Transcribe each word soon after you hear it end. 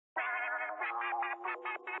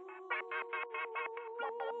Young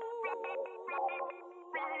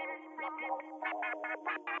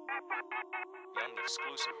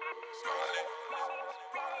exclusive.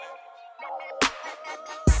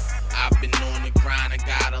 I've been on the grind, I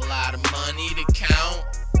got a lot of money to count.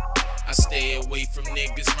 I stay away from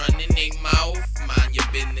niggas running they mouth. Mind your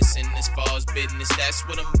business, and as far as business, that's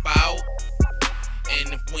what I'm about.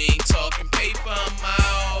 And if we ain't talking paper, I'm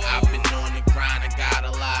out. I've been on the grind, I got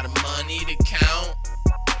a lot of money to count.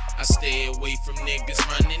 I stay away from niggas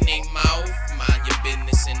running they mouth. Mind your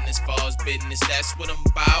business, and as far as business, that's what I'm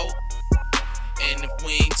about. And if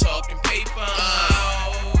we ain't talking paper, I'm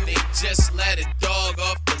out. They just let a dog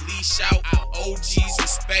off the leash out. OGs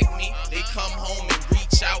respect me, they come home and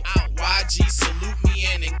reach out. YG salute me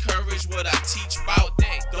and encourage what I teach about.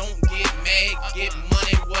 Don't get mad, get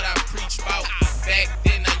money, what I preach about. Back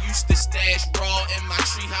then I used to stash raw in my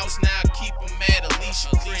treehouse, now I keep them at Alicia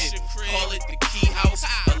crib. Call it the key house.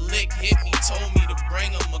 A lick hit me, told me to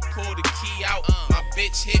bring him a quarter key out. My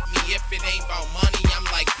bitch hit me, if it ain't about money, I'm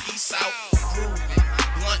like peace out. Groovin',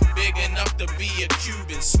 blunt big enough to be a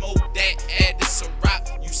Cuban. Smoke that, add the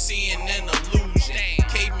Ciroc, you seeing an illusion.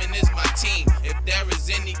 Caveman is my team, if there is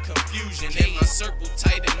any confusion. And my circle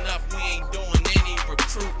tight enough, we ain't doing any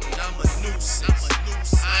recruiting. I'm a nuisance.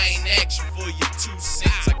 I ain't asking for your 2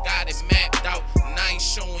 cents. I got it mapped out, and I ain't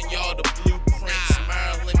showing y'all the blueprints.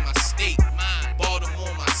 Maryland, my state.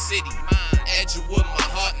 Baltimore, my city. Edgewood, my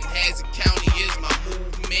heart, and Hazard County is my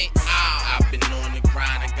movement. I've been on the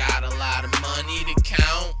grind, I got a lot of money to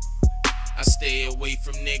count. I stay away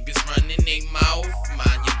from niggas running they mouth.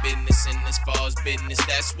 Mind your business, and as far as business,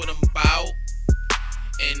 that's what I'm about.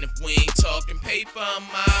 And if we ain't talking paper, I'm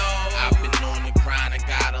out. I've been on the grind, I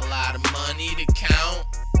got a lot of money to count.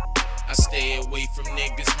 I stay away from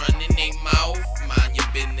niggas running they mouth. Mind your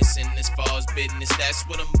business, and as far as business, that's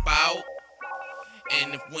what I'm about.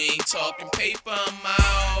 And if we ain't talking paper, I'm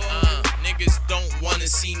out. Niggas don't wanna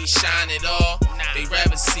see me shine at all. They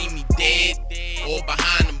rather see me dead or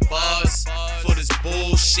behind them bars. For this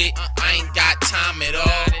bullshit, I ain't got time at all.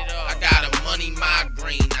 I got a money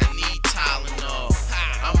migraine, I need Tylenol.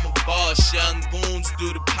 I'm a boss, young goons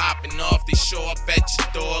do the popping off. They show up at your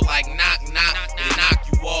door like knock, knock, they knock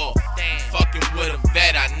you off. Fucking with a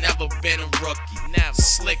vet, I never been a rookie.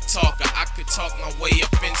 Slick talker, I could talk my way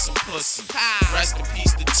up in some pussy. Rest in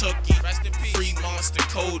peace to Tookie, free Monster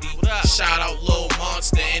Cody. Shout out Lil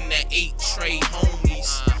Monster and the 8 Trey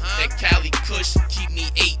homies. That Cali Kush keep me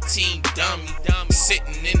 18 dummy.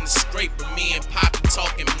 Sitting in the scraper, me and Poppy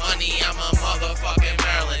talking money. I'm a motherfucking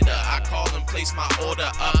Marylander. I call and place my order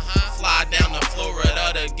up. Fly down to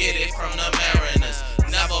Florida to get it from the Mariners.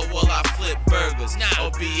 Never will I flip burgers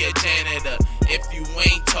or be a janitor. If you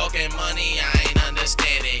ain't talking money, I ain't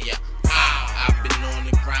understanding ya. I've been on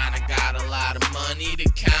the grind, I got a lot of money to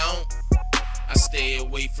count. I stay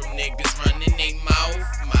away from niggas running they mouth.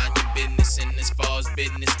 Mind your business, and as far as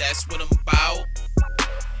business, that's what I'm about.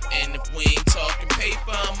 And if we ain't talking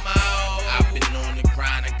paper, I'm out. I've been on the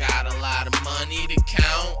grind, I got a lot of money to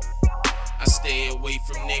count. I stay away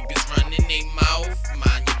from niggas running they mouth.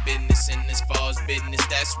 Mind your business, and as far as business,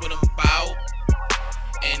 that's what I'm about.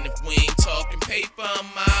 And if we ain't talking paper, I'm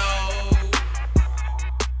out.